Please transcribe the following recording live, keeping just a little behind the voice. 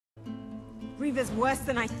Reaver's worse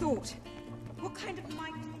than I thought. What kind of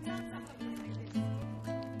mind does something like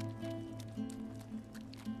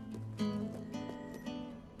this?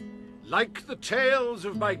 Like the tales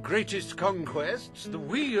of my greatest conquests, the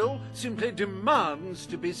wheel simply demands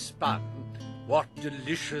to be spun. What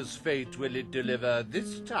delicious fate will it deliver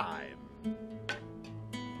this time?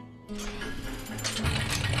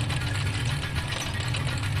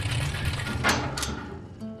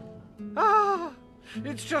 Ah,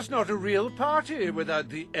 it's just not a real party without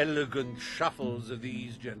the elegant shuffles of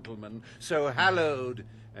these gentlemen, so hallowed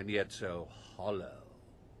and yet so hollow.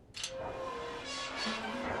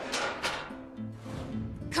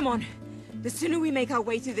 Come on. The sooner we make our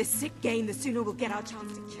way through this sick game, the sooner we'll get our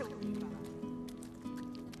chance to kill the Reaver.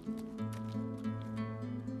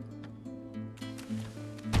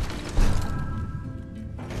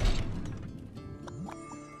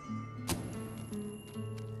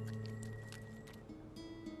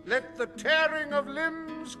 Let the tearing of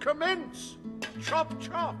limbs commence! Chop,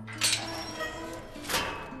 chop!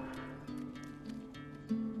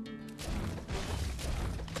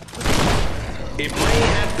 It may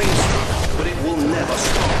have been struck, but it will never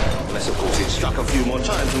stop. Unless, of course, it's struck a few more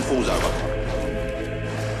times and falls over.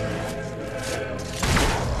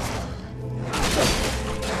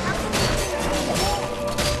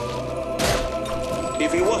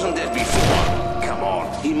 If he wasn't dead before, come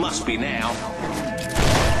on, he must be now.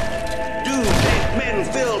 Do dead men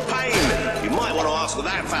feel pain? You might want to ask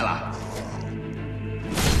that fella.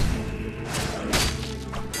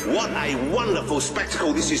 What a wonderful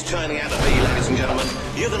spectacle this is turning out to be, ladies and gentlemen.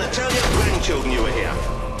 You're going to tell your grandchildren you were here.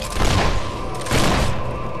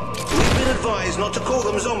 We've been advised not to call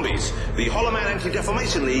them zombies. The Hollow Man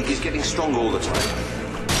Anti-Defamation League is getting stronger all the time.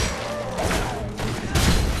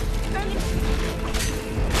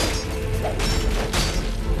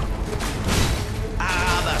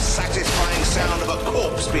 Ah, the satisfying sound of a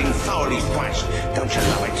corpse being thoroughly thrashed. Don't you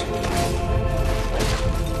love it?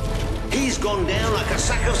 He's gone down like a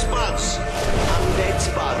sack of spuds. Undead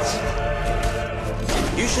spuds.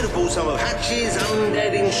 You should have bought some of Hatch's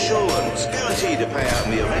undead insurance. Guaranteed to pay out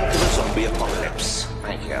in the event of a zombie apocalypse.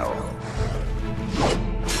 Thank you.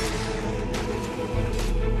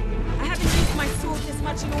 I haven't used my sword this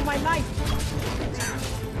much in all my life.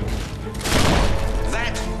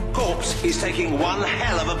 That corpse is taking one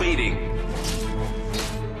hell of a beating.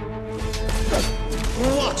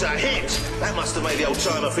 What a hit! That must have made the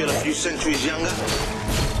old-timer feel a few centuries younger.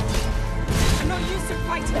 I'm not used to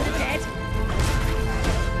fighting the dead.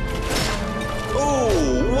 Oh,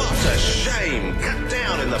 what a shame! Cut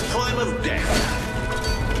down in the prime of death.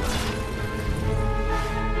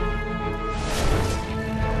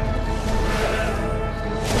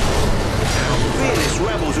 Our fearless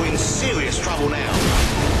rebels are in serious trouble now.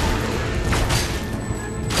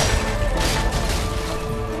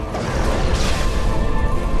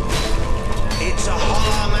 It's a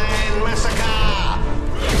Hollow Man massacre!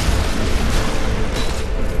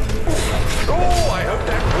 Oh, I hope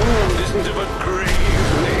that wound isn't of a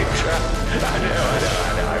grave nature. I know.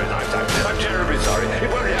 I'm terribly sorry.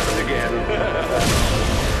 It won't happen again.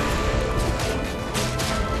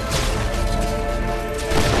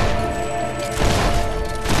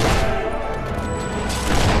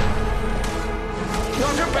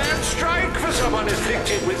 Not a bad strike for someone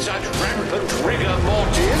afflicted with such rampant rigor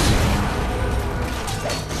mortis.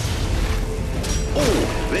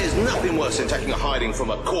 Oh, there's nothing worse than taking a hiding from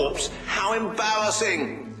a corpse. How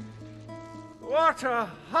embarrassing! What a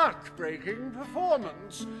heartbreaking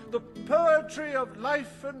performance. The poetry of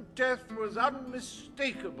life and death was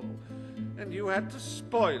unmistakable, and you had to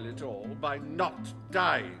spoil it all by not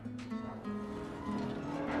dying.